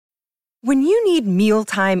When you need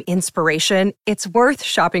mealtime inspiration, it's worth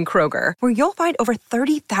shopping Kroger, where you'll find over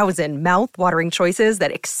 30,000 mouth-watering choices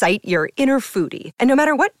that excite your inner foodie. And no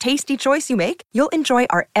matter what tasty choice you make, you'll enjoy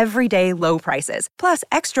our everyday low prices, plus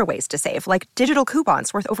extra ways to save, like digital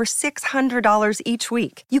coupons worth over $600 each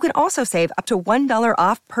week. You can also save up to $1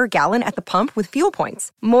 off per gallon at the pump with fuel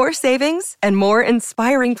points. More savings and more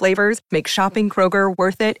inspiring flavors make shopping Kroger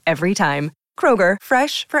worth it every time. Kroger,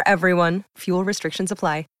 fresh for everyone. Fuel restrictions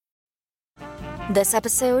apply. This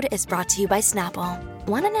episode is brought to you by Snapple.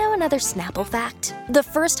 Want to know another Snapple fact? The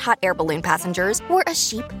first hot air balloon passengers were a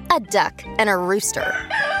sheep, a duck, and a rooster.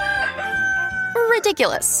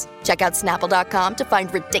 Ridiculous. Check out Snapple.com to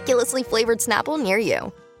find ridiculously flavored Snapple near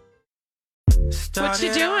you. What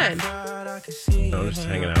you doing? No, just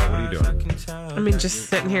hanging out. What are you doing? I mean, just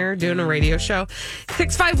sitting here doing a radio show.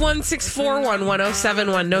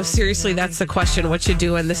 651-641-1071. No, seriously, that's the question. What you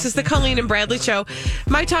doing? This is the Colleen and Bradley Show.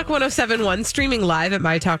 My Talk 1071, streaming live at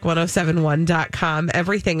mytalk1071.com.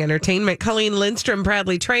 Everything Entertainment. Colleen Lindstrom,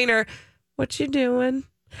 Bradley Trainer. What you doing?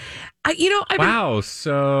 Wow.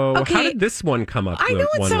 So how did this one come up? I know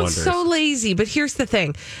it sounds wonders. so lazy, but here's the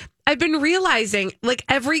thing. I've been realizing, like,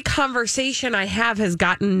 every conversation I have has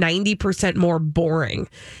gotten 90% more boring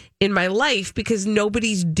in my life because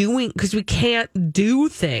because we can't do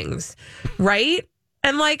things, right?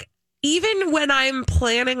 And, like, even when I'm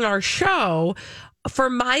planning our show,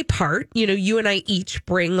 for my part, you and I each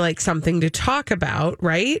bring, like, something to talk about,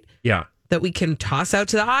 right? Yeah. That we can toss out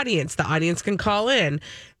to the audience. The audience can call in.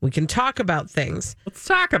 We can talk about things. Let's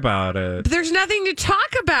talk about it. But there's nothing to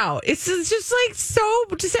talk about. It's just like so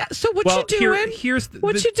what you doing? Here's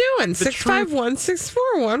what you doing?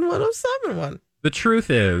 651-641-1071. The truth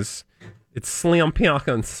is, it's slim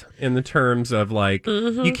pickings in the terms of, like,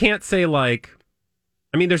 you can't say, like,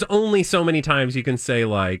 I mean, there's only so many times you can say,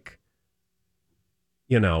 like,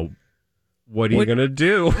 what are you going to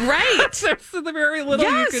do? Right. There's very little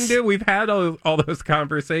you can do. We've had all those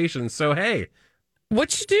conversations. So, hey.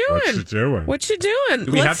 What you doing? What you doing?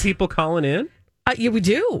 Do we have people calling in? Yeah, we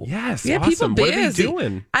do. Yes. Yeah, awesome. people busy. What are they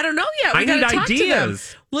doing? I don't know yet. I need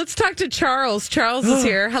ideas. Let's talk to Charles. Charles is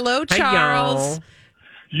here. Hello, Charles.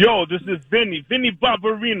 Yo, this is Vinny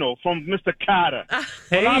Barbarino from Mr. Carter.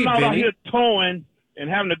 Hey, I'm out Vinny. here towing and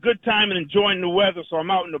having a good time and enjoying the weather, so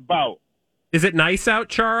I'm out and about. Is it nice out,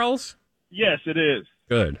 Charles? Yes, it is.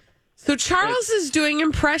 Good. So Charles is doing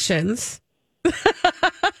impressions. He's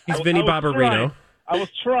Vinny Barbarino. I was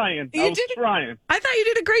trying. I thought you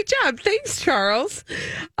did a great job. Thanks, Charles.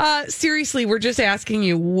 Seriously, we're just asking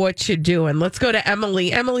you what you doing. Let's go to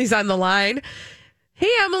Emily. Emily's on the line.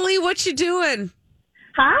 Hey, Emily, what you doing?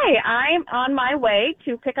 Hi, I'm on my way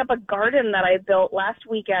to pick up a garden that I built last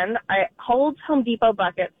weekend. I hold Home Depot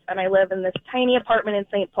buckets, and I live in this tiny apartment in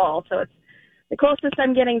St. Paul, so it's the closest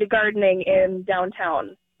I'm getting to gardening in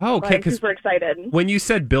downtown. Oh, okay. I'm super excited. When you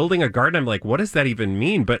said building a garden, I'm like, what does that even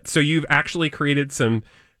mean? But so you've actually created some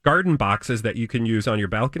garden boxes that you can use on your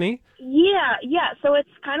balcony? Yeah. So it's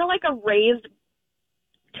kind of like a raised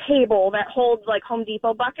table that holds like Home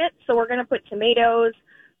Depot buckets. So we're going to put tomatoes,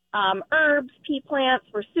 herbs, pea plants.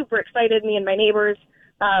 We're super excited, me and my neighbors.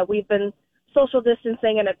 We've been social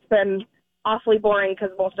distancing, and it's been awfully boring because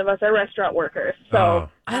most of us are restaurant workers. So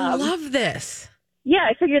I love this. Yeah,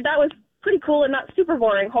 I figured that was pretty cool and not super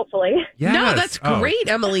boring, hopefully. Yes. No, that's great,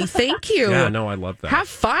 Emily. Thank you. Yeah, no, I love that. Have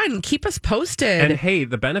fun. Keep us posted. And hey,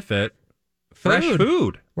 the benefit, fresh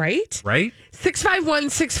food. Right?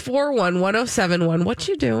 651-641-1071. What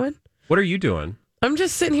you doing? What are you doing? I'm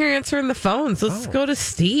just sitting here answering the phones. Let's go to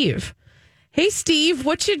Steve. Hey, Steve,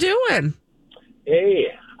 what you doing? Hey,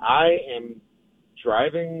 I am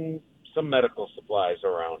driving some medical supplies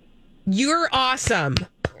around. You're awesome.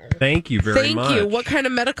 Thank you very much. Thank you. What kind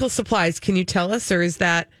of medical supplies can you tell us, or is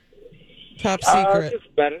that top secret?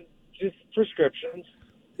 Just prescriptions.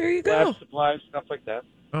 There you go. Lab supplies, stuff like that.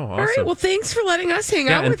 Oh, awesome. All right. Well, thanks for letting us hang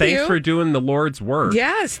out and with you. thanks for doing the Lord's work.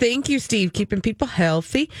 Yes. Thank you, Steve. Keeping people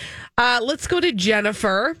healthy. Let's go to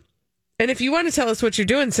Jennifer. And if you want to tell us what you're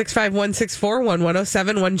doing,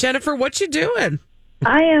 651-641-1071. Jennifer, what you doing?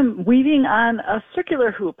 I am weaving on a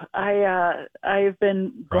circular hoop. I've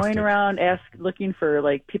been going around looking for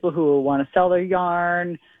like people who want to sell their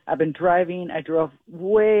yarn. I've been driving. I drove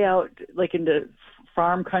way out like into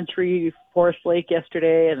farm country, Forest Lake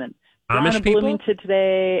yesterday, and then down Amish to people? Bloomington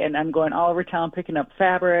today. And I'm going all over town picking up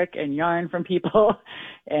fabric and yarn from people,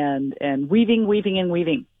 and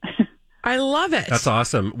weaving. I love it. That's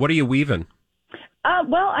awesome. What are you weaving?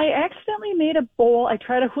 Well, I accidentally made a bowl. I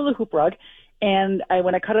tried a hula hoop rug. And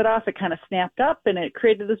when I cut it off, it kind of snapped up and it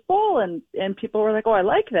created this bowl, and people were like, "Oh, I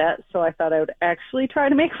like that." So I thought I would actually try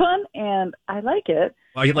to make one, and I like it.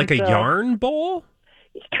 Like a yarn bowl?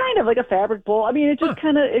 It's kind of like a fabric bowl. I mean, it just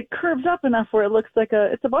it curves up enough where it looks like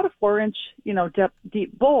it's about a 4-inch,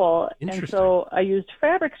 deep bowl. And so I used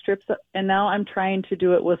fabric strips, and now I'm trying to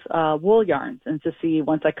do it with wool yarns, and to see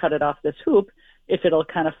once I cut it off this hoop, if it'll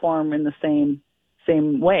kind of form in the same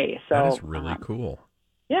way. So that is really cool.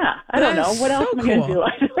 Yeah, I don't know. What else am I going to do?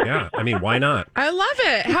 Yeah, I mean, why not? I love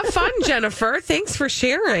it. Have fun, Jennifer. Thanks for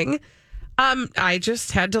sharing. I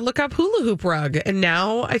just had to look up hula hoop rug, and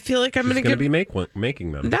now I feel like I'm going to be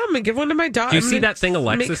making them. No, I'm going to give one to my dog. Do you see that thing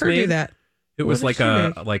Alexis made? Do that. It was like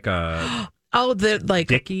a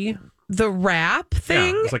Dickie, the wrap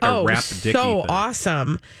thing. Yeah, it was like a wrap Dickie. So thing.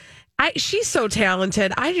 Awesome. She's so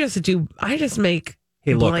talented. I just make.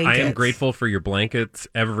 Hey, look, blankets. I am grateful for your blankets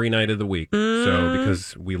every night of the week. So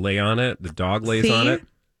because we lay on it, the dog lays on it.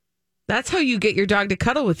 That's how you get your dog to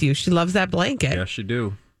cuddle with you. She loves that blanket. Yes, you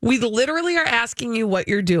do. We literally are asking you what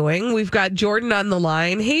you're doing. We've got Jordan on the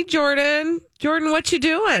line. Hey, Jordan. Jordan, what you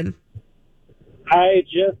doing? I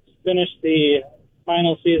just finished the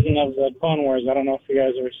final season of the Clone Wars. I don't know if you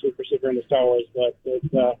guys are super into Star Wars, but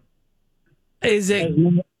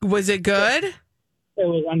was it good? It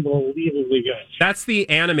was unbelievably good. That's the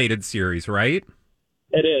animated series, right?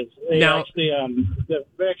 It is. The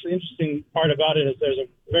actually interesting part about it is there's a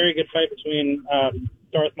very good fight between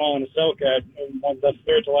Darth Maul and Ahsoka in the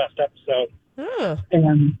third to last episode. Oh.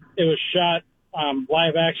 And it was shot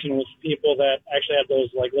live action with people that actually had those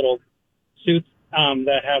like little suits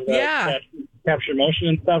that have that capture motion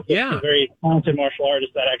and stuff. Yeah. It's a very talented martial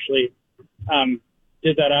artist that actually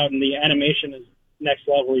did that out, and the animation is next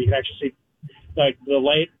level. You can actually see like the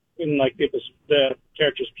light in like the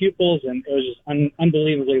characters' pupils, and it was just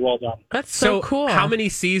unbelievably well done. That's so cool. How many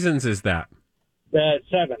seasons is that?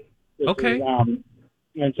 7. Okay.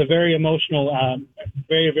 It's a very emotional,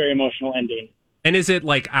 very, very emotional ending. And is it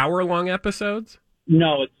like hour-long episodes?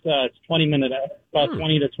 No, it's 20-minute, about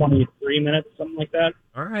 20 to 23 minutes, something like that.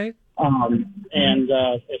 All right. And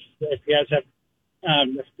if you guys have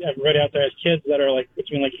everybody out there has kids that are like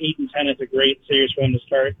between like 8 and 10, it's a great series for them to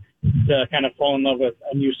start to kind of fall in love with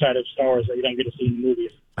a new side of Star Wars that you don't get to see in the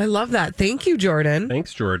movies. I love that. Thank you, Jordan.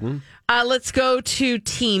 Thanks, Jordan. Let's go to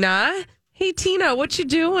Tina. Hey, Tina, what you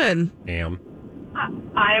doing? I'm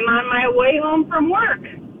on my way home from work.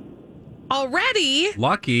 Already?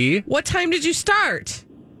 Lucky. What time did you start?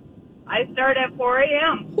 I start at 4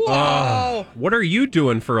 a.m. Whoa. What are you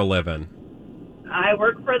doing for a living? I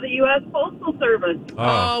work for the U.S. Postal Service.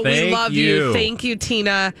 Oh, we love you. Thank you,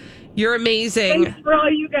 Tina. You're amazing. Thanks for all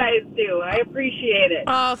you guys do. I appreciate it.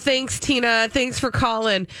 Oh, thanks, Tina. Thanks for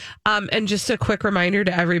calling. And just a quick reminder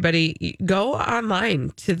to everybody, go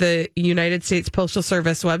online to the United States Postal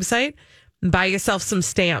Service website and buy yourself some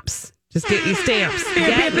stamps. Just get your stamps.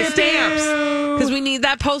 Get your stamps. Because we need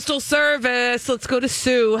that postal service. Let's go to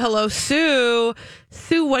Sue. Hello, Sue.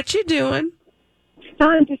 Sue, what you doing?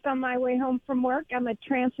 I'm just on my way home from work. I'm a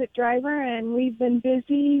transit driver, and we've been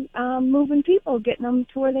busy moving people, getting them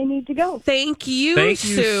to where they need to go. Thank you,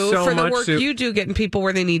 Sue, so for the much, work Sue. you do getting people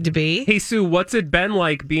where they need to be. Hey, Sue, what's it been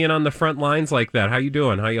like being on the front lines like that? How you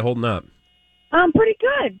doing? How you holding up? Pretty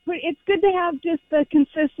good. It's good to have just the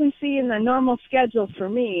consistency and the normal schedule for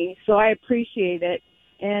me, so I appreciate it.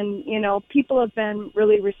 And, people have been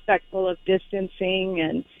really respectful of distancing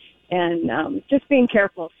and just being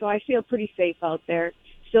careful. So I feel pretty safe out there,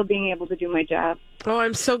 still being able to do my job. Oh,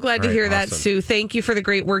 I'm so glad to hear that, Sue. Thank you for the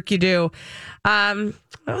great work you do. That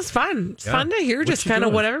was fun. It's fun to hear just kind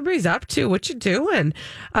of what everybody's up to, what you doing.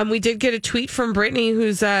 We did get a tweet from Brittany,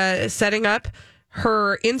 who's setting up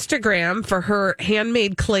her Instagram for her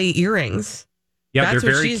handmade clay earrings. Yeah, That's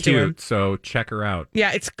they're what very she's cute, doing. so check her out.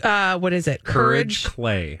 Yeah, it's, what is it? Courage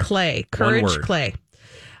Clay. Courage Clay.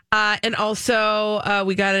 And also,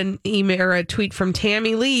 we got an email or a tweet from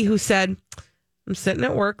Tammy Lee who said, I'm sitting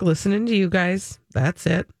at work listening to you guys. That's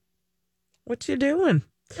it. What you doing?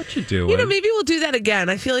 What you doing? Maybe we'll do that again.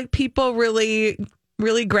 I feel like people really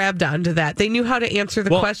grabbed onto that. They knew how to answer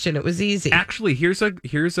the question. It was easy. Actually, here's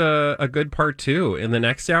a good part too. In the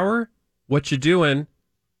next hour, what you doing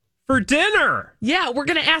for dinner? Yeah, we're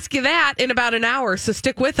going to ask you that in about an hour, so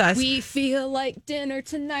stick with us. We feel like dinner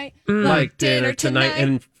tonight. Like dinner tonight.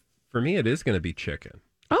 And for me, it is going to be chicken.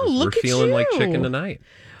 Oh, look at you. We're feeling like chicken tonight.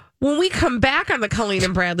 When we come back on the Colleen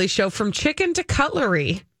and Bradley show, from chicken to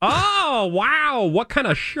cutlery. Oh, wow. What kind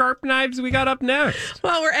of sharp knives we got up next?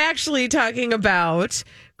 Well, we're actually talking about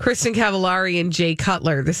Kristen Cavallari and Jay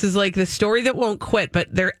Cutler. This is like the story that won't quit,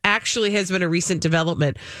 but there actually has been a recent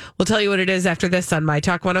development. We'll tell you what it is after this on My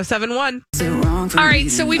Talk 1071. All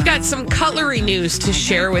right, so we've got some cutlery news to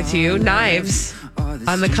share with you. Knives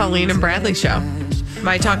on the Colleen and Bradley show.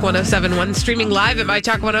 My Talk 1071, streaming live at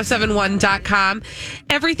mytalk1071.com.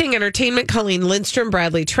 Everything entertainment, Colleen Lindstrom,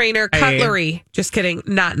 Bradley Trainer, cutlery. Just kidding,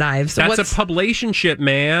 not knives. That's a publicationship,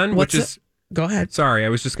 man. Go ahead. Sorry, I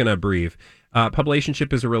was just going to abbreviate.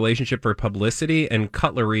 Publicationship is a relationship for publicity, and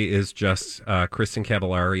cutlery is just Kristen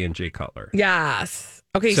Cavallari and Jay Cutler. Yes.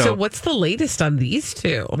 Okay, so what's the latest on these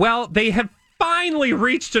two? Well, they have finally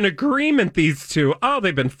reached an agreement, these two. Oh,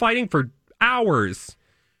 they've been fighting for hours.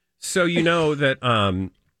 So you know that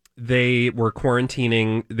they were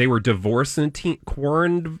quarantining. They were divorcing.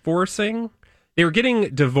 They were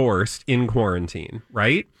getting divorced in quarantine,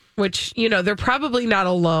 right? Which, they're probably not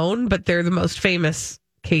alone, but they're the most famous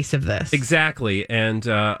case of this. Exactly. And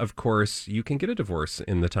of course, you can get a divorce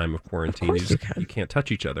in the time of quarantine. Of course you can't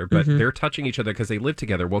touch each other, but they're touching each other because they live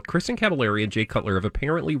together. Well, Kristen Cavallari and Jay Cutler have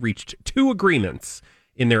apparently reached 2 agreements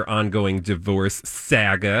in their ongoing divorce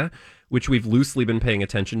saga, which we've loosely been paying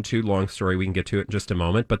attention to. Long story, we can get to it in just a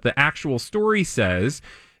moment. But the actual story says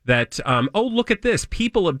that, look at this.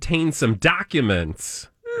 People obtained some documents.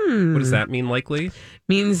 What does that mean, likely?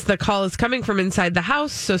 Means the call is coming from inside the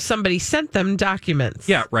house, so somebody sent them documents.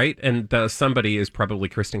 Yeah, right. And the somebody is probably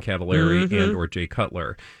Kristen Cavallari and or Jay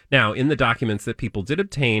Cutler. Now, in the documents that people did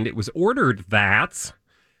obtain, it was ordered that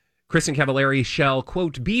Kristen Cavallari shall,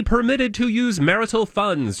 quote, be permitted to use marital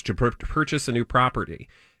funds to purchase a new property.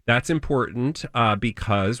 That's important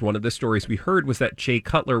because one of the stories we heard was that Jay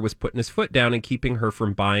Cutler was putting his foot down and keeping her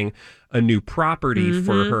from buying a new property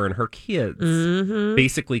for her and her kids,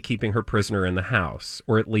 basically keeping her prisoner in the house,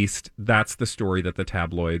 or at least that's the story that the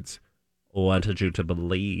tabloids wanted you to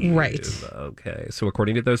believe. Right. Okay. So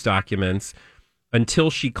according to those documents, until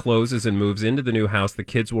she closes and moves into the new house, the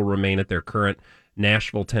kids will remain at their current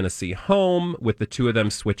Nashville, Tennessee home, with the two of them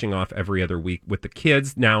switching off every other week with the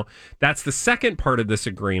kids. Now, that's the second part of this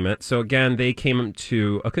agreement. So again, they came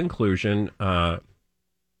to a conclusion or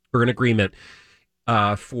an agreement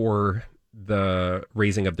for the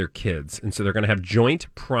raising of their kids. And so they're going to have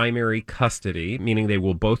joint primary custody, meaning they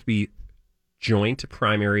will both be joint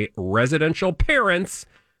primary residential parents,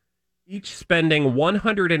 each spending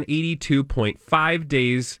 182.5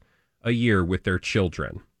 days a year with their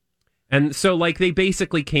children. And so, they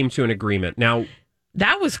basically came to an agreement. Now,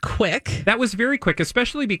 that was quick. That was very quick,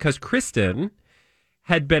 especially because Kristen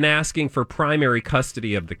had been asking for primary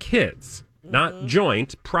custody of the kids, not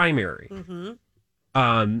joint, primary.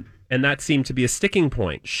 And that seemed to be a sticking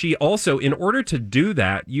point. She also, in order to do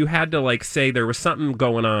that, you had to, say there was something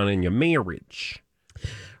going on in your marriage.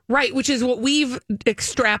 Right, which is what we've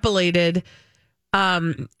extrapolated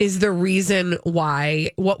is the reason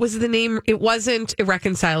why. What was the name? It wasn't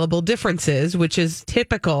irreconcilable differences, which is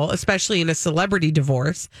typical, especially in a celebrity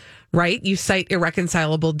divorce, right? You cite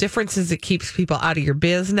irreconcilable differences. It keeps people out of your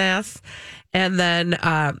business. And then,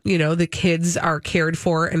 the kids are cared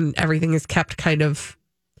for and everything is kept kind of,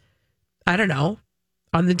 I don't know,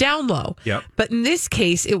 on the down low. Yep. But in this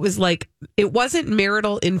case, it was it wasn't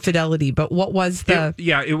marital infidelity, but what was the...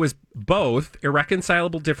 It was both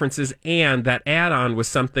irreconcilable differences, and that add-on was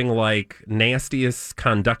something like nastius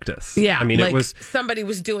conductus. Yeah. I mean, it was... somebody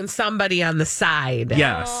was doing somebody on the side.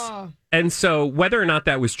 Yes. Oh. And so whether or not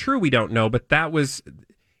that was true, we don't know, but that was...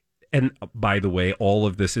 And by the way, all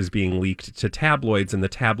of this is being leaked to tabloids, and the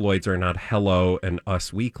tabloids are not Hello and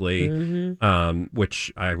Us Weekly,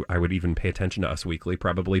 which I would even pay attention to Us Weekly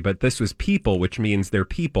probably. But this was People, which means they're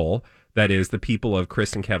people. That is, the people of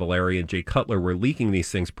Kristen Cavallari and Jay Cutler were leaking these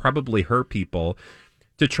things, probably her people,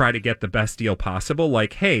 to try to get the best deal possible.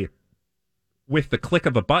 Like, hey, with the click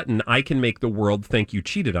of a button, I can make the world think you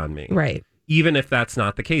cheated on me. Right. Even if that's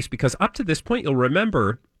not the case. Because up to this point, you'll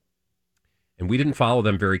remember... And we didn't follow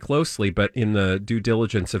them very closely, but in the due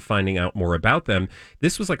diligence of finding out more about them,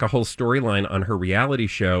 this was like a whole storyline on her reality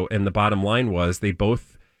show. And the bottom line was they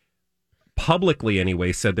both publicly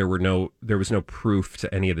anyway said there was no proof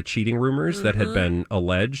to any of the cheating rumors that had been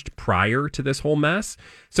alleged prior to this whole mess.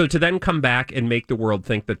 So to then come back and make the world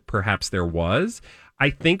think that perhaps there was, I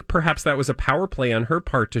think perhaps that was a power play on her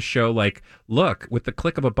part to show look, with the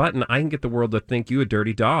click of a button, I can get the world to think you a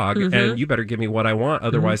dirty dog and you better give me what I want.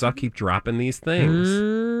 Otherwise, I'll keep dropping these things.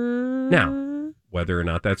 Now, whether or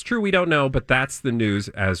not that's true, we don't know, but that's the news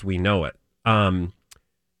as we know it.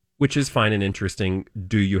 which is fine and interesting.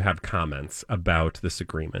 Do you have comments about this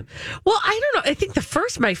agreement? Well, I don't know. I think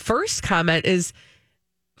my first comment is,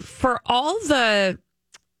 for all the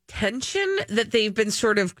tension that they've been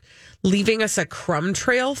sort of leaving us a crumb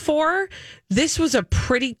trail for, this was a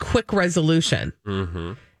pretty quick resolution.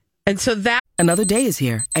 Mm-hmm. And so that... Another day is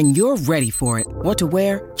here, and you're ready for it. What to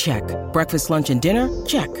wear? Check. Breakfast, lunch, and dinner?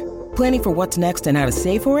 Check. Planning for what's next and how to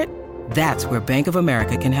save for it? That's where Bank of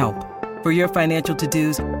America can help. For your financial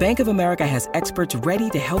to-dos, Bank of America has experts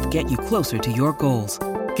ready to help get you closer to your goals.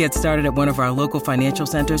 Get started at one of our local financial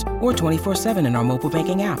centers or 24/7 in our mobile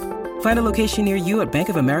banking app. Find a location near you at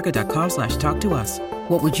bankofamerica.com/talktous.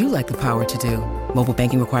 What would you like the power to do? Mobile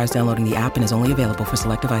banking requires downloading the app and is only available for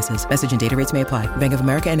select devices. Message and data rates may apply. Bank of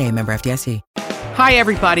America N.A., member FDIC. Hi,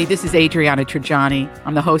 everybody. This is Adriana Trajani.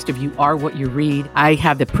 I'm the host of You Are What You Read. I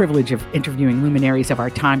have the privilege of interviewing luminaries of our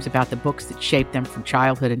times about the books that shaped them from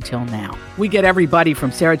childhood until now. We get everybody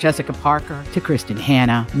from Sarah Jessica Parker to Kristen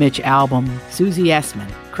Hanna, Mitch Albom, Susie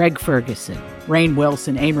Essman, Craig Ferguson, Rainn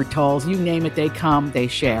Wilson, Amor Tolls, you name it, they come, they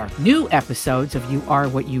share. New episodes of You Are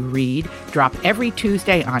What You Read drop every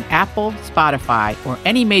Tuesday on Apple, Spotify, or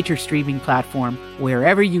any major streaming platform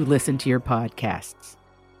wherever you listen to your podcasts.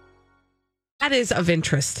 That is of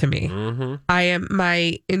interest to me. Mm-hmm.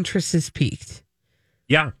 My interest is piqued.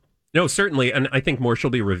 Yeah. No, certainly. And I think more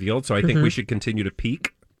shall be revealed. So I think we should continue to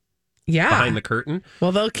peek behind the curtain.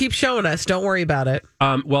 Well, they'll keep showing us. Don't worry about it.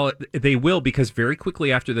 Well, they will, because very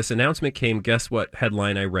quickly after this announcement came, guess what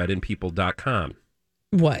headline I read in People.com?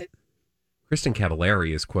 What? Kristen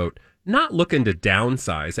Cavallari is, quote, not looking to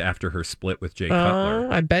downsize after her split with Jay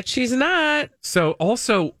Cutler. I bet she's not. So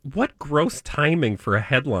also, what gross timing for a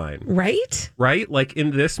headline. Right? Right? Like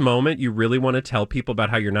in this moment, you really want to tell people about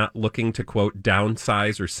how you're not looking to, quote,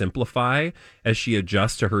 downsize or simplify as she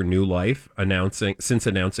adjusts to her new life since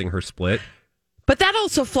announcing her split. But that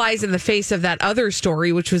also flies in the face of that other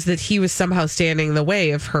story, which was that he was somehow standing in the way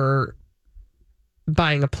of her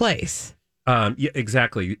buying a place. Yeah,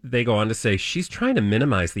 exactly. They go on to say she's trying to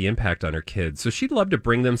minimize the impact on her kids. So she'd love to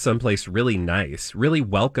bring them someplace really nice, really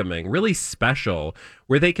welcoming, really special,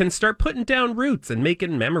 where they can start putting down roots and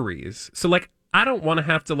making memories. So, like, I don't want to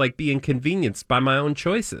have to, like, be inconvenienced by my own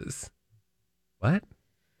choices. What?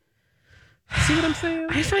 See what I'm saying?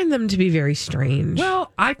 I find them to be very strange.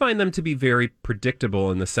 Well, I find them to be very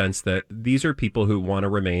predictable in the sense that these are people who want to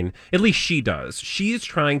remain, at least she does. She is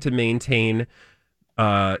trying to maintain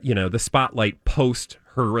the spotlight post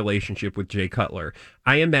her relationship with Jay Cutler.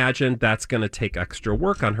 I imagine that's going to take extra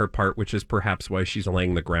work on her part, which is perhaps why she's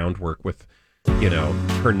laying the groundwork with,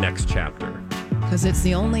 her next chapter. Because it's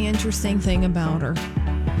the only interesting thing about her.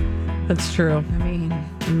 That's true. I mean,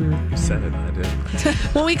 you said it, I did.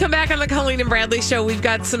 When we come back on the Colleen and Bradley Show, we've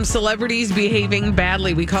got some celebrities behaving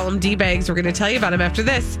badly. We call them D-bags. We're going to tell you about them after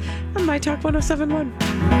this on My Talk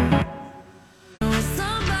 107.1.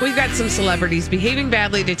 We've got some celebrities behaving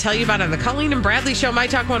badly to tell you about on the Colleen and Bradley Show, My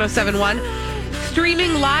Talk 107.1.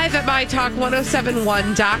 Streaming live at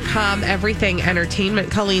MyTalk1071.com. Everything Entertainment.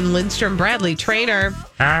 Colleen Lindstrom, Bradley Trainer.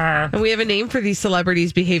 And we have a name for these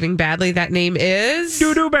celebrities behaving badly. That name is...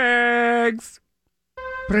 Doo-doo bags.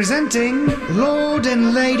 Presenting Lord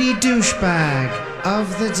and Lady Douchebag of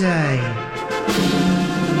the Day.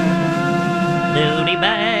 Duty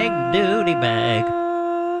bag, duty bag.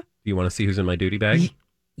 Do you want to see who's in my duty bag?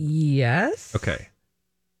 Yes. Okay.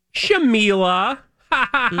 Shamila.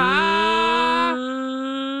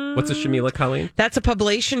 What's a Shamila, Colleen? That's a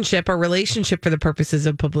publicationship, a relationship for the purposes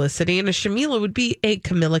of publicity. And a Shamila would be a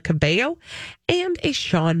Camila Cabello and a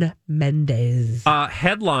Shawn Mendes.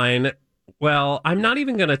 Headline. Well, I'm not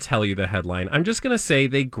even going to tell you the headline. I'm just going to say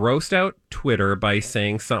they grossed out Twitter by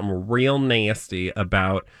saying something real nasty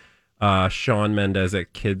about Shawn Mendes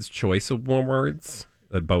at Kids' Choice Awards.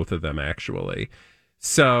 Both of them, actually.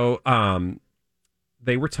 So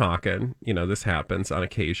they were talking. This happens on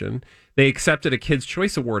occasion. They accepted a Kids'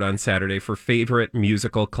 Choice Award on Saturday for favorite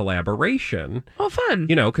musical collaboration. Oh, fun.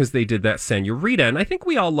 Because they did that Senorita. And I think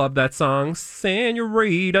we all love that song,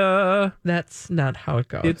 Senorita. That's not how it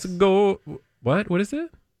goes. It's go... What? What is it?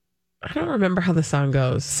 I don't remember how the song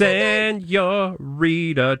goes. Senorita.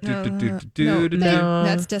 No,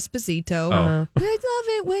 that's Despacito. Oh. I love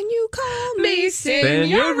it when you call me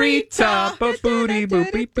Senorita. Ba-booty,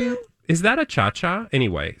 boop-beep-boop. Is that a cha-cha?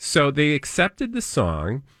 Anyway, so they accepted the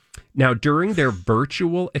song. Now, during their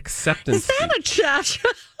virtual acceptance... Is that a cha-cha?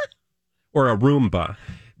 Or a Roomba.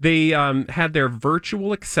 They had their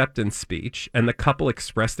virtual acceptance speech, and the couple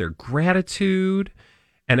expressed their gratitude,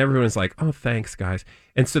 and everyone's like, oh, thanks, guys.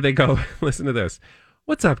 And so they go, listen to this.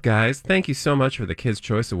 What's up, guys? Thank you so much for the Kids'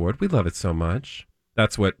 Choice Award. We love it so much.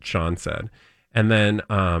 That's what Shawn said. And then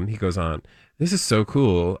he goes on, this is so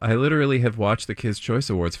cool. I literally have watched the Kids' Choice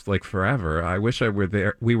Awards like forever. I wish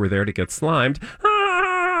we were there to get slimed.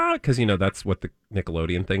 Because, that's what the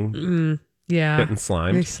Nickelodeon thing. Yeah. Getting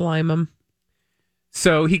slimed. They slime them.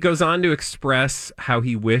 So he goes on to express how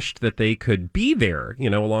he wished that they could be there,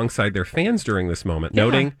 alongside their fans during this moment,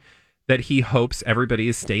 noting that he hopes everybody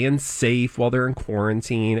is staying safe while they're in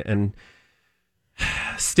quarantine. And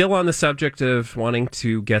still on the subject of wanting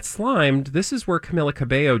to get slimed, this is where Camila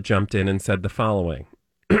Cabello jumped in and said the following.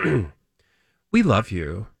 We love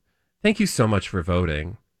you. Thank you so much for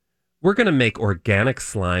voting. We're going to make organic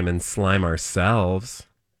slime and slime ourselves.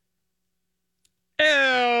 Ew.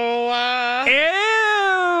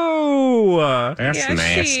 That's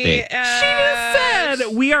nasty. She just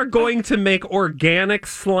said we are going to make organic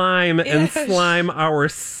slime and slime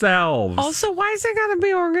ourselves. Also, why is it got to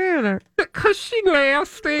be organic? Because she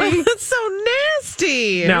nasty. That's so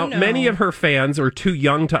nasty. Now, many of her fans are too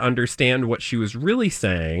young to understand what she was really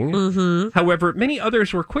saying. Mm-hmm. However, many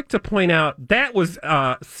others were quick to point out that was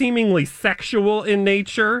seemingly sexual in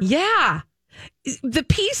nature. Yeah. The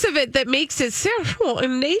piece of it that makes it sexual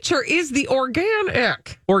in nature is the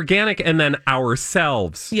organic. Organic and then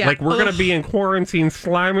ourselves. Yeah. Like we're going to be in quarantine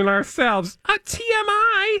sliming ourselves. A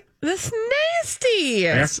TMI. That's nasty.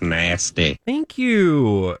 That's nasty. Thank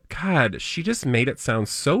you. God, she just made it sound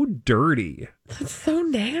so dirty. That's so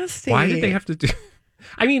nasty. Why did they have to do...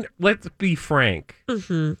 I mean, let's be frank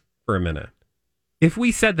for a minute. If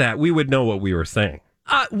we said that, we would know what we were saying.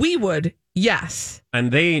 We would, yes.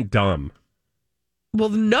 And they ain't dumb. Well,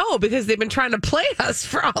 no, because they've been trying to play us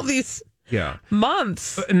for all these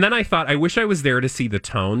months. And then I thought, I wish I was there to see the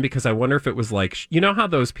tone, because I wonder if it was like, how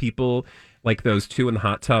those people, like those two in the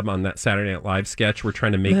hot tub on that Saturday Night Live sketch, were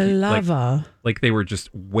trying to make you, like they were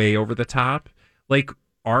just way over the top. Like,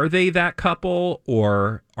 are they that couple,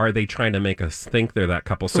 or are they trying to make us think they're that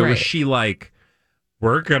couple? So was she like,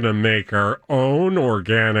 we're going to make our own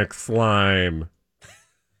organic slime?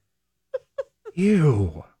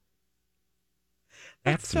 Ew.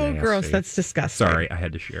 That's so nasty. Gross. That's disgusting. Sorry, I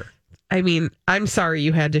had to share. I mean, I'm sorry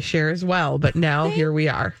you had to share as well, but now here we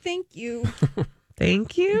are. Thank you.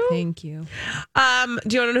 Thank you. Thank you. Do you want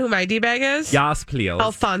to know who my D-bag is? Yes, please.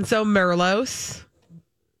 Alfonso Merlos.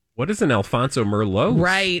 What is an Alfonso Merlos?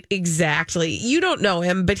 Right, exactly. You don't know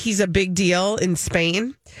him, but he's a big deal in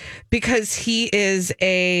Spain because he is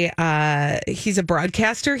he's a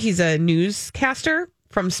broadcaster. He's a newscaster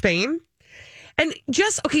from Spain. And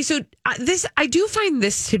I do find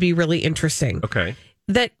this to be really interesting. Okay.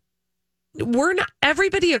 That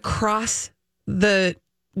everybody across the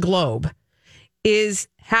globe is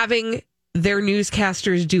having their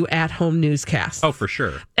newscasters do at-home newscasts. Oh, for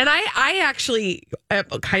sure. And I actually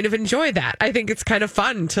kind of enjoy that. I think it's kind of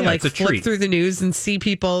fun to flip through the news and see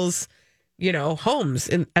people's, homes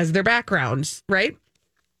as their backgrounds, right?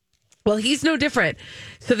 Well, he's no different.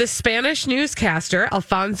 So the Spanish newscaster,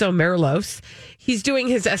 Alfonso Merlos, he's doing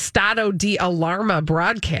his Estado de Alarma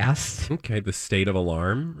broadcast. Okay, the state of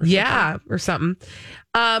alarm? Or something.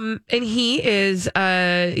 And he is,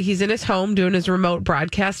 he's in his home doing his remote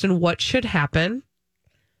broadcast, and what should happen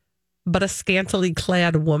but a scantily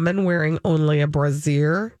clad woman wearing only a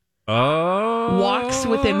brassiere walks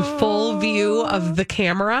within full view of the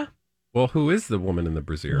camera. Well, who is the woman in the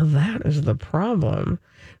brassiere? Well, that is the problem.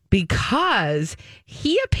 Because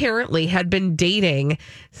he apparently had been dating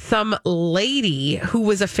some lady who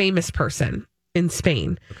was a famous person in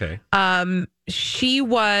Spain. Okay. She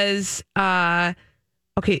was okay.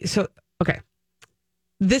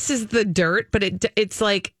 This is the dirt, but it's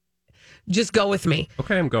like, just go with me.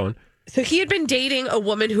 Okay, I'm going. So he had been dating a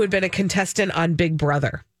woman who had been a contestant on Big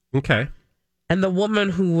Brother. Okay. And the woman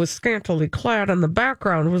who was scantily clad in the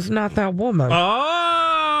background was not that woman.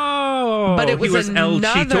 Oh, but it was El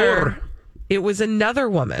Chitor. It was another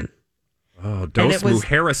woman. Oh, Dos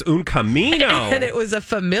Mujeres Un Camino. And it was a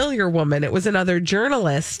familiar woman. It was another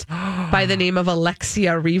journalist by the name of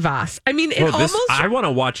Alexia Rivas. I mean, I want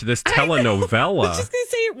to watch this telenovela. I was just going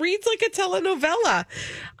to say, it reads like a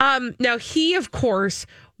telenovela. Now, he, of course,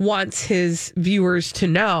 wants his viewers to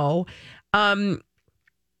know,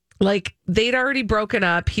 like, they'd already broken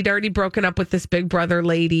up. He'd already broken up with this Big Brother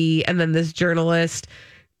lady. And then this journalist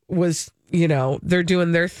was, they're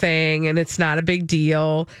doing their thing and it's not a big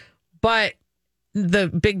deal. But the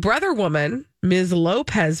Big Brother woman, Ms.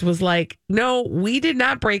 Lopez, was like, no, we did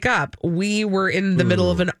not break up. We were in the middle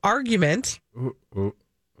of an argument.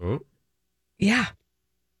 Yeah.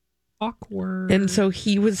 Awkward. And so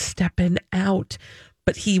he was stepping out.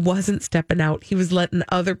 But he wasn't stepping out. He was letting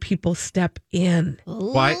other people step in.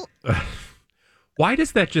 Why Why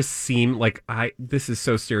does that just seem like this is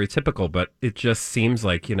so stereotypical, but it just seems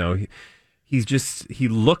like, you know, he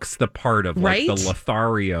looks the part of like the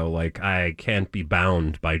Lothario, like I can't be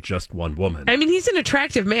bound by just one woman. I mean, he's an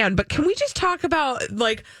attractive man, but can we just talk about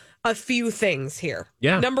like a few things here?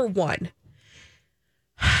 Yeah. Number one,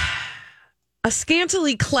 a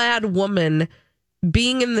scantily clad woman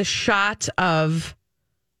being in the shot of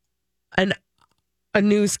a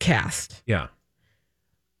newscast. Yeah.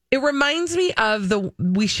 It reminds me of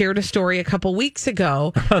we shared a story a couple weeks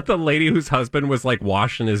ago. The lady whose husband was like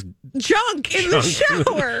washing his junk in the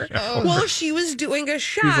shower while she was doing a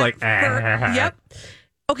shot. He's like, Yep.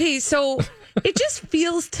 Okay, so it just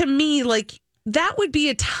feels to me like that would be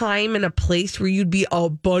a time and a place where you'd be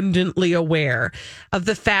abundantly aware of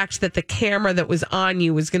the fact that the camera that was on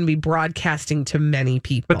you was going to be broadcasting to many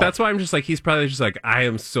people. But that's why I'm just like, he's probably just like, I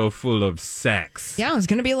am so full of sex. Yeah, I was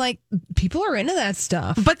going to be like, people are into that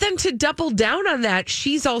stuff. But then to double down on that,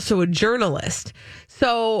 she's also a journalist.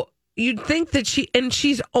 So you'd think that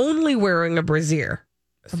she's only wearing a brassiere.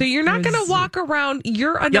 So you're not going to walk around.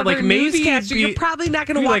 You're another newscaster. You're probably not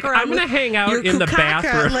going to walk around. I'm going to hang out in the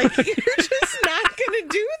bathroom. Like, you're just not going to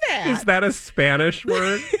do that. Is that a Spanish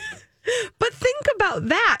word? But think about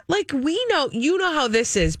that. Like, you know how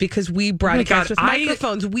this is because we broadcast with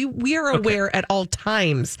microphones. We are aware at all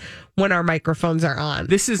times when our microphones are on.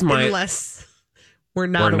 This is unless we're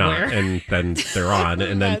not aware. And then they're on,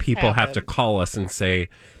 and then people have to call us and say,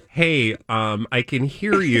 hey, I can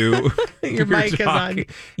hear you. Your mic is on.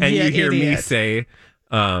 And you hear me say,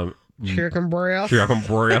 Chicken Boreas. Chicken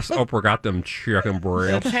Boreas. Oh, forgot them Chicken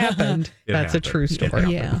Boreas. It happened. That's a true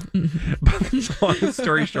story. Yeah. But long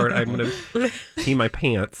story short, I'm going to pee my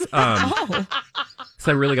pants. So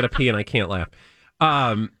I really got to pee and I can't laugh.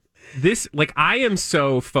 I am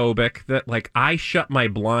so phobic that like I shut my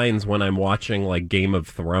blinds when I'm watching like Game of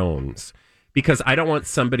Thrones. Because I don't want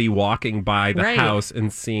somebody walking by the house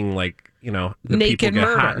and seeing, like, you know, the naked people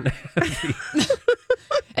get murder. hot.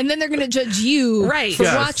 And then they're going to judge you for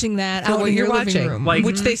watching that out in your living room. Like,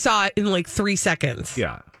 which they saw in like 3 seconds.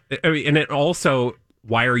 Yeah. I mean, and it also,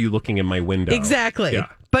 why are you looking in my window? Exactly. Yeah.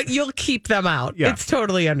 But you'll keep them out. Yeah. It's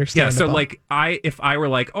totally understandable. Yeah, so like, if I were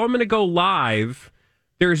like, oh, I'm going to go live,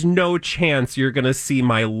 there's no chance you're going to see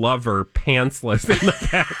my lover pantsless in the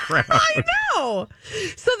background. I know.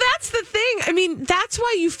 So that's the thing. I mean, that's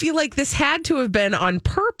why you feel like this had to have been on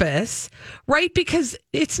purpose, right? Because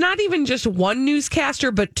it's not even just one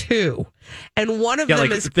newscaster, but two. And one of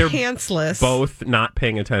them is pantsless. Both not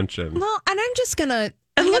paying attention. Well, and I'm just going to...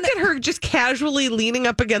 And look at her just casually leaning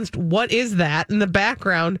up against what is that in the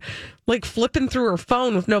background, like flipping through her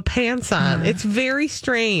phone with no pants on. It's very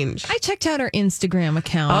strange. I checked out her Instagram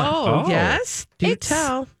account. Oh. Yes? Do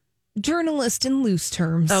tell. Journalist in loose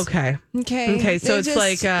terms. Okay. Okay. So it's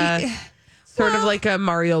like sort of like a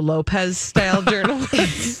Mario Lopez style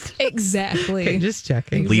journalist. Exactly. Okay, just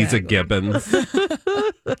checking. Lisa Gibbons.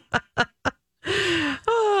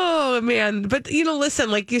 Oh man, but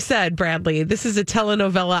listen, like you said, Bradley, this is a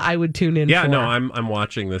telenovela I would tune in. Yeah, for. no, I'm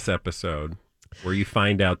watching this episode where you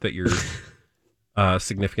find out that your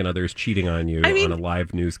significant other is cheating on you on a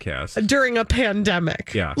live newscast during a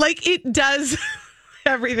pandemic. Yeah, like it does.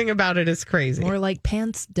 Everything about it is crazy. More like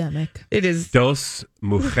pants-demic. It is. Dos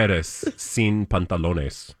mujeres sin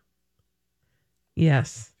pantalones.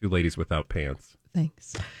 Yes. 2 ladies without pants.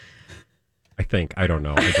 Thanks. I think. I don't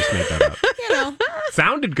know. I just made that up.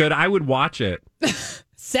 Sounded good. I would watch it.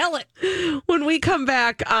 Sell it. When we come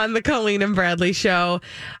back on the Colleen and Bradley show,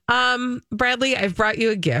 Bradley, I've brought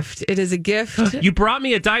you a gift. It is a gift. You brought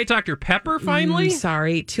me a Diet Dr. Pepper finally?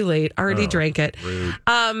 Sorry, too late. Already drank it. Rude.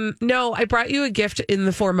 No, I brought you a gift in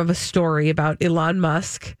the form of a story about Elon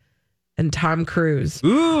Musk and Tom Cruise.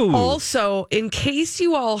 Ooh. Also, in case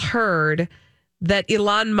you all heard that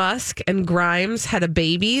Elon Musk and Grimes had a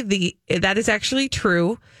baby, that is actually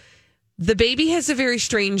true. The baby has a very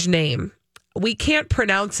strange name. We can't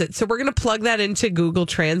pronounce it, so we're going to plug that into Google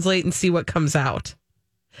Translate and see what comes out.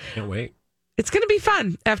 Can't wait. It's going to be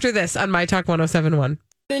fun after this on My Talk 107.1.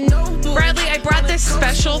 Bradley, I brought this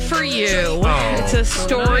special for you. It's a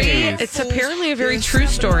story. Nice. It's apparently a very true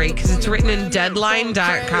story because it's written in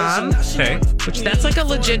Deadline.com. Okay. Which that's like a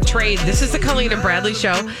legit trade. This is the Colleen and Bradley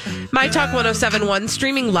Show. My Talk 107.1,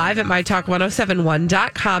 streaming live at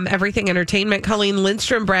MyTalk1071.com. Everything Entertainment. Colleen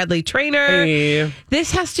Lindstrom, Bradley Trainer. Hey.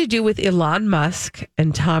 This has to do with Elon Musk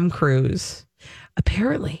and Tom Cruise.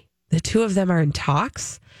 Apparently, the two of them are in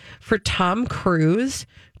talks for Tom Cruise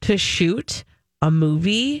to shoot a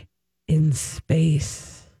movie in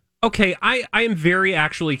space. Okay, I am very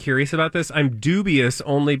actually curious about this. I'm dubious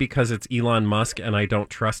only because it's Elon Musk and I don't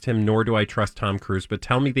trust him, nor do I trust Tom Cruise. But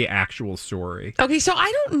tell me the actual story. Okay, so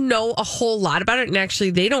I don't know a whole lot about it. And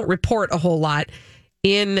actually, they don't report a whole lot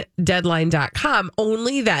in Deadline.com,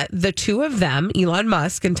 only that the two of them, Elon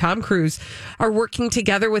Musk and Tom Cruise, are working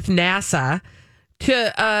together with NASA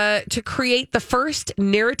to create the first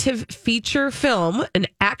narrative feature film, an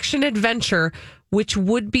action adventure, which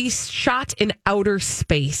would be shot in outer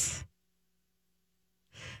space.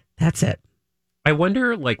 That's it. I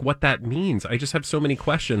wonder, like, what that means. I just have so many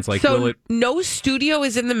questions. Like, so will it? No studio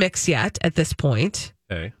is in the mix yet at this point.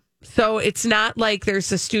 Okay. So it's not like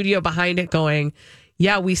there's a studio behind it going,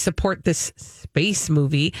 yeah, we support this space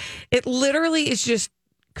movie. It literally is just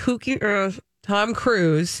kooky Tom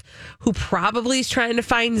Cruise, who probably is trying to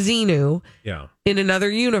find Xenu in another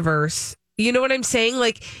universe. You know what I'm saying?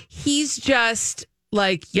 Like, he's just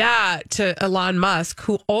like, to Elon Musk,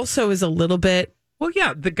 who also is a little bit Well,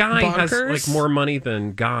 yeah, the guy bonkers. has, like, more money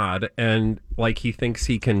than God, and, like, he thinks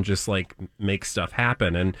he can just, like, make stuff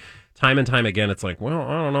happen. And time again, it's like, well,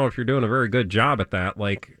 I don't know if you're doing a very good job at that.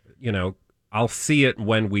 Like, you know, I'll see it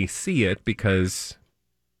when we see it, because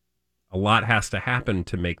a lot has to happen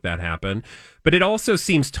to make that happen. But it also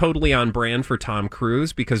seems totally on brand for Tom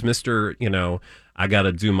Cruise, because Mr., you know, I got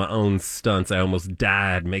to do my own stunts. I almost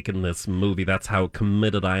died making this movie. That's how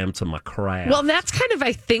committed I am to my craft. Well, that's kind of,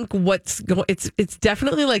 I think, what's going. It's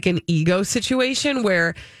definitely like an ego situation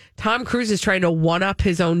where Tom Cruise is trying to one up do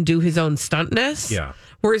his own stuntness. Yeah.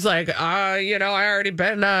 Where he's like, I already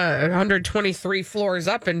been 123 floors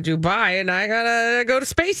up in Dubai, and I gotta go to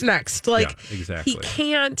space next. Like, yeah, exactly. He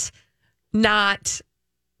can't not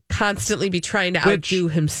constantly be trying to outdo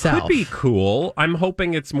himself. Could be cool. I'm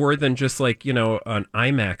hoping it's more than just, like, you know, an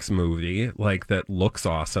IMAX movie, like, that looks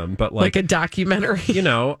awesome, but like a documentary. You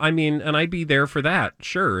know, I mean, and I'd be there for that,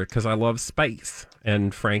 sure, because I love space.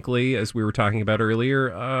 And frankly, as we were talking about earlier,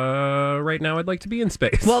 right now I'd like to be in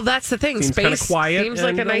space. Well, that's the thing. Seems Space quiet seems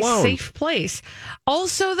like a nice, alone. safe place.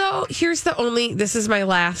 Also, though, this is my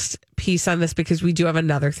last piece on this, because we do have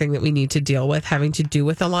another thing that we need to deal with having to do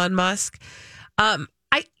with Elon Musk.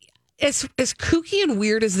 As kooky and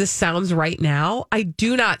weird as this sounds right now, I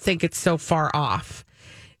do not think it's so far off.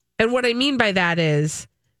 And what I mean by that is,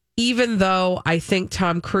 even though I think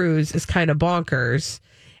Tom Cruise is kind of bonkers,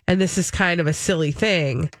 and this is kind of a silly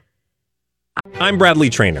thing. I'm Bradley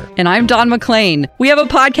Trainer. And I'm Don McClain. We have a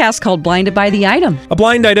podcast called Blinded by the Item. A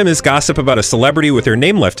blind item is gossip about a celebrity with their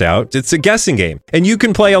name left out. It's a guessing game, and you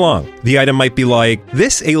can play along. The item might be like,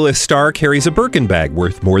 this A-list star carries a Birkin bag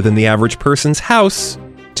worth more than the average person's house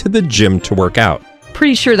to the gym to work out.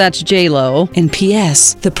 Pretty sure that's J-Lo. And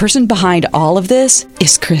P.S. the person behind all of this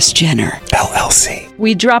is Kris Jenner, LLC.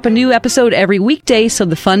 We drop a new episode every weekday so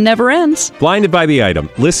the fun never ends. Blinded by the Item.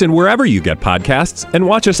 Listen wherever you get podcasts, and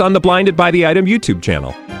watch us on the Blinded by the Item YouTube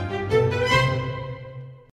channel.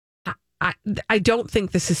 I don't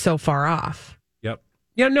think this is so far off. Yep.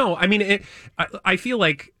 Yeah, no, I mean, I feel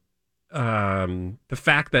like the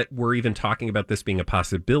fact that we're even talking about this being a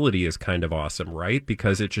possibility is kind of awesome, right?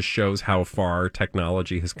 Because it just shows how far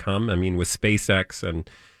technology has come. I mean, with SpaceX and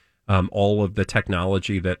all of the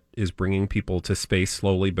technology that is bringing people to space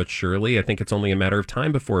slowly but surely, I think it's only a matter of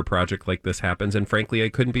time before a project like this happens. And frankly, I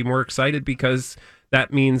couldn't be more excited, because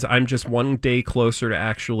that means I'm just one day closer to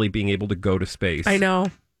actually being able to go to space. I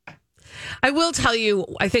know. I will tell you,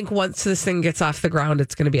 I think once this thing gets off the ground,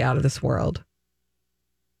 it's going to be out of this world.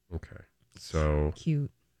 Okay. So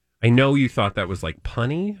cute. I know you thought that was, like,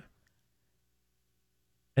 punny.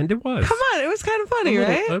 And it was. Come on, it was kind of funny,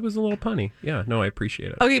 right? It was a little punny. Yeah, no, I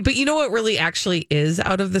appreciate it. Okay, but you know what really actually is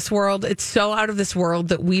out of this world? It's so out of this world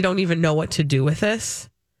that we don't even know what to do with this.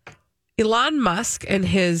 Elon Musk and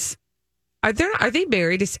his are they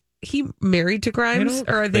married? Is he married to Grimes?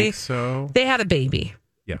 Or are they so? They had a baby.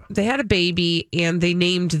 Yeah. They had a baby, and they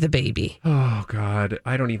named the baby. Oh, God.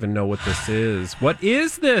 I don't even know what this is. What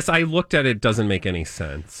is this? I looked at it. It doesn't make any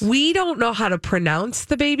sense. We don't know how to pronounce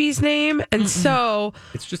the baby's name, and so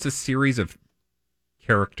it's just a series of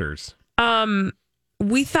characters.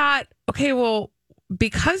 We thought, okay, well,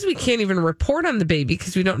 because we can't even report on the baby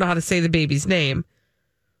because we don't know how to say the baby's name,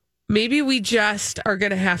 maybe we just are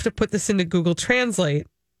going to have to put this into Google Translate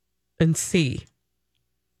and see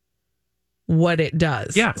what it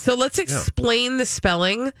does. Yeah. So let's explain the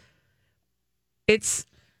spelling. It's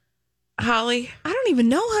Holly. I don't even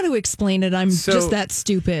know how to explain it. I'm just that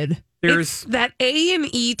stupid. There's that A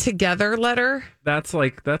and E together letter. That's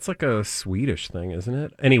like a Swedish thing, isn't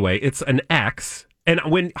it? Anyway, it's an X. And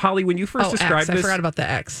when Holly, when you first described X. this, I forgot about the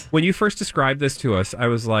X. When you first described this to us, I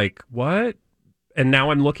was like, "What?" And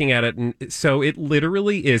now I'm looking at it, and so it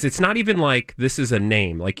literally is. It's not even like this is a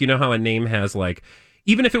name. Like, you know how a name has, like,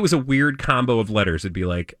 even if it was a weird combo of letters, it'd be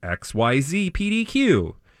like XYZ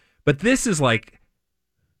PDQ. But this is like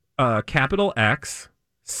capital X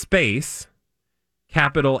space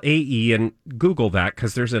capital AE, and Google that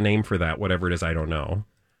because there's a name for that, whatever it is, I don't know.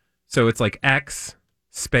 So it's like X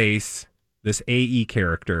space this AE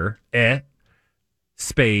character,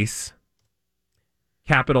 space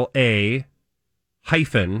capital A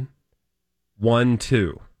hyphen 1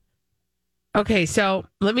 2. Okay, so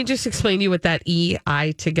let me just explain to you what that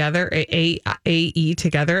EI together, AE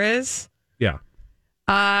together is. Yeah.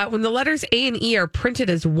 When the letters A and E are printed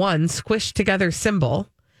as one squished together symbol,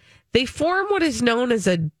 they form what is known as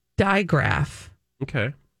a digraph.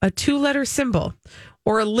 Okay. A 2-letter symbol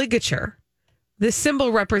or a ligature. This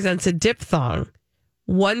symbol represents a diphthong,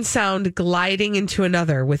 one sound gliding into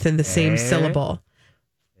another within the same syllable.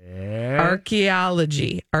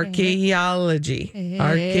 Archaeology. So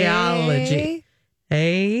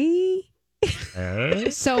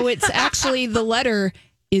it's actually the letter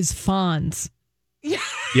is Fonz.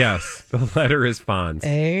 Yes, the letter is Fonz.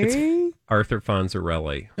 It's Arthur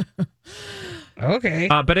Fonzarelli. Okay.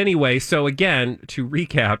 But anyway, so again, to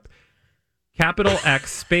recap, capital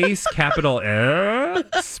X space capital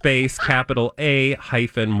space capital A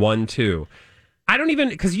hyphen 1 2. I don't even,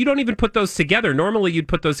 because you don't even put those together. Normally you'd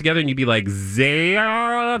put those together and you'd be like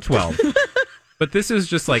 12. But this is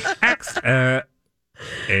just like X A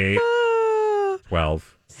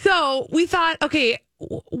 12. So we thought, okay,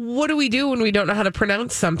 what do we do when we don't know how to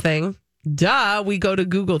pronounce something? Duh, we go to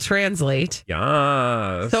Google Translate.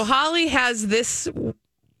 Yes. So Holly has this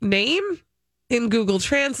name in Google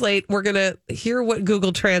Translate. We're going to hear what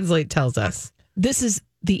Google Translate tells us. This is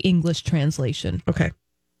the English translation. Okay.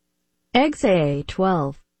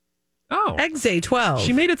 XA12. Oh. XA12.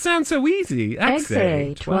 She made it sound so easy.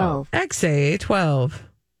 XA12. XA12.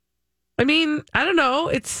 I mean, I don't know.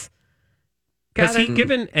 It's has he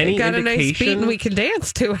given any got indication? A nice beat and we can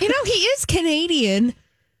dance to it. You know, he is Canadian,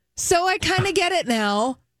 so I kind of get it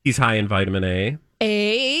now. He's high in vitamin A.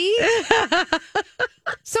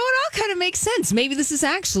 So it all kind of makes sense. Maybe this is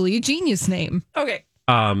actually a genius name. Okay.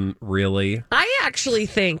 Really? I actually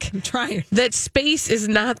think I'm trying that space is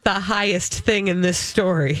not the highest thing in this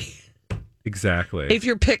story. Exactly. If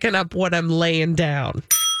you're picking up what I'm laying down.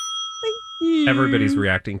 Everybody's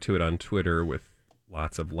reacting to it on Twitter with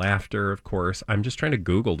lots of laughter, of course. I'm just trying to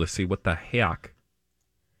Google to see what the heck.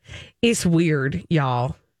 It's weird,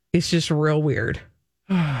 y'all. It's just real weird.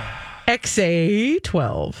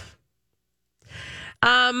 XA12.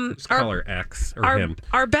 Just call her X or him.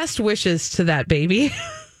 Our best wishes to that baby.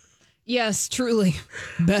 Yes, truly.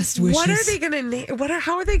 Best wishes. What are they going to name?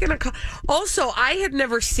 How are they going to call? Also, I had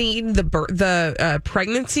never seen the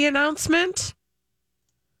pregnancy announcement.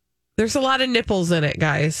 There's a lot of nipples in it,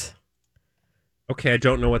 guys. Okay, I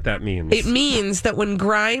don't know what that means. It means that when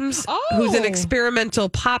Grimes, who's an experimental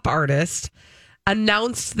pop artist,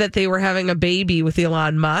 announced that they were having a baby with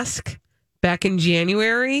Elon Musk back in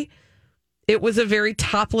January, it was a very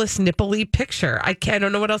topless, nipple-y picture. I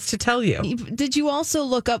don't know what else to tell you. Did you also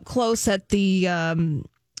look up close at the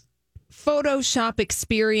Photoshop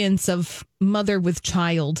experience of mother with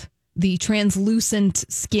child? The translucent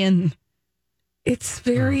skin. It's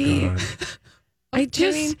very...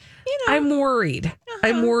 I'm worried. Uh-huh.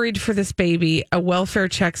 I'm worried for this baby. A welfare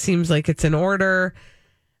check seems like it's in order.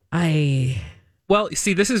 Well,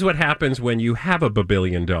 see, this is what happens when you have $1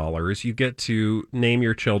 billion. You get to name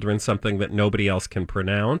your children something that nobody else can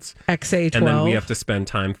pronounce. XA12. And then we have to spend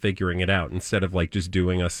time figuring it out instead of like just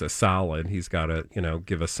doing us a solid. He's got to,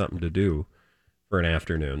 give us something to do for an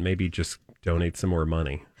afternoon. Maybe just donate some more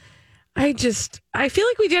money. I feel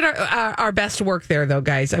like we did our best work there, though,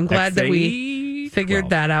 guys. I'm glad that we figured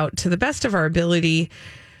that out to the best of our ability.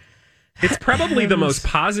 It's probably the most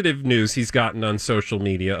positive news he's gotten on social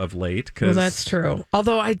media of late. Well, that's true.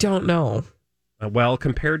 Although I don't know. Well,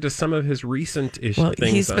 compared to some of his recent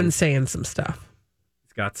things. He's been saying some stuff.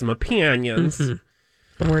 He's got some opinions.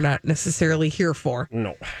 Mm-hmm. We're not necessarily here for.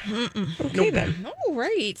 No. Okay, then. All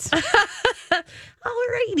right. All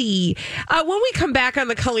righty. When we come back on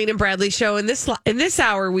the Colleen and Bradley show, in this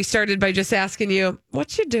hour, we started by just asking you,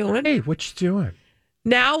 what you doing? Hey, what you doing?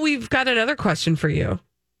 Now we've got another question for you.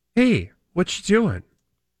 Hey, what you doing?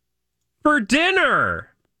 For dinner.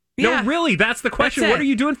 Yeah. No, really, that's the question. What are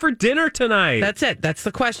you doing for dinner tonight? That's it. That's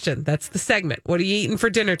the question. That's the segment. What are you eating for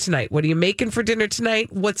dinner tonight? What are you making for dinner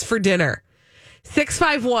tonight? What's for dinner?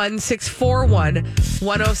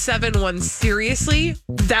 651-641-1071. Seriously,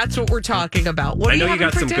 that's what we're talking about. What I are know you you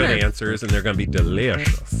got having some for dinner? good answers, and they're going to be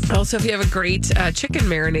delicious. Also, if you have a great chicken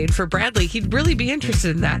marinade for Bradley, he'd really be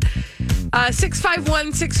interested in that.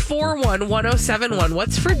 651-641-1071.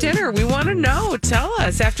 What's for dinner? We want to know. Tell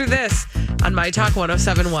us after this on My Talk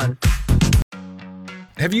 1071.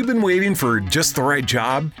 Have you been waiting for just the right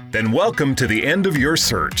job? Then welcome to the end of your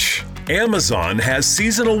search. Amazon has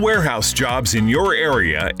seasonal warehouse jobs in your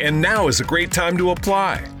area, and now is a great time to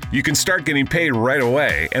apply. You can start getting paid right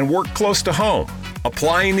away and work close to home.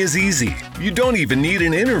 Applying is easy. You don't even need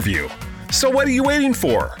an interview. So what are you waiting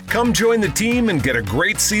for? Come join the team and get a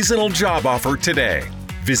great seasonal job offer today.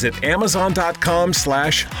 Visit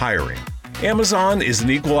Amazon.com/hiring. Amazon is an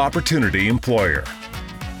equal opportunity employer.